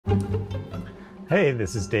Hey,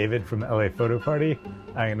 this is David from LA Photo Party.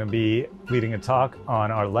 I'm going to be leading a talk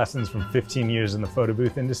on our lessons from 15 years in the photo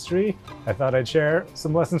booth industry. I thought I'd share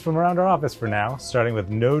some lessons from around our office for now, starting with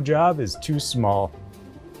no job is too small.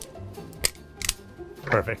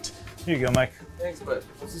 Perfect. Here you go, Mike. Thanks, bud.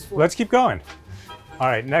 What's this for? Let's keep going. All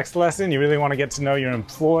right, next lesson, you really want to get to know your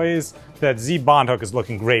employees. That Z bond hook is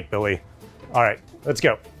looking great, Billy. All right, let's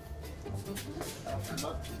go.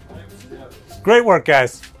 Great work,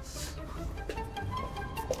 guys.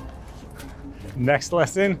 Next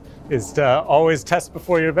lesson is to always test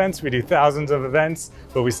before your events. We do thousands of events,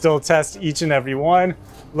 but we still test each and every one.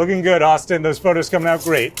 Looking good, Austin. Those photos coming out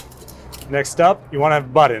great. Next up, you want to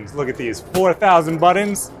have buttons. Look at these, 4,000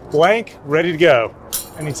 buttons, blank, ready to go,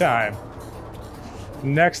 anytime.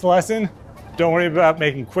 Next lesson, don't worry about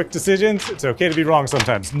making quick decisions. It's okay to be wrong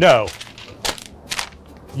sometimes. No.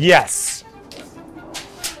 Yes.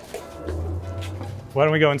 Why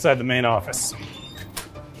don't we go inside the main office?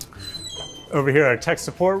 Over here, our tech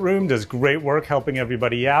support room does great work helping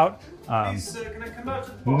everybody out. Can I come out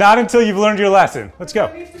to the bar? Not until you've learned your lesson. Let's go.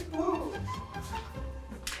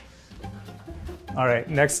 All right,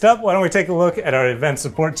 next up, why don't we take a look at our event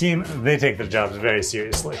support team? They take their jobs very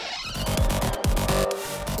seriously.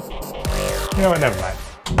 You know what, never mind.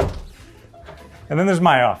 And then there's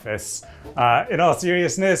my office. In all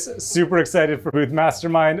seriousness, super excited for Booth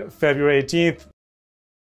Mastermind, February 18th.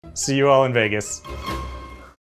 See you all in Vegas.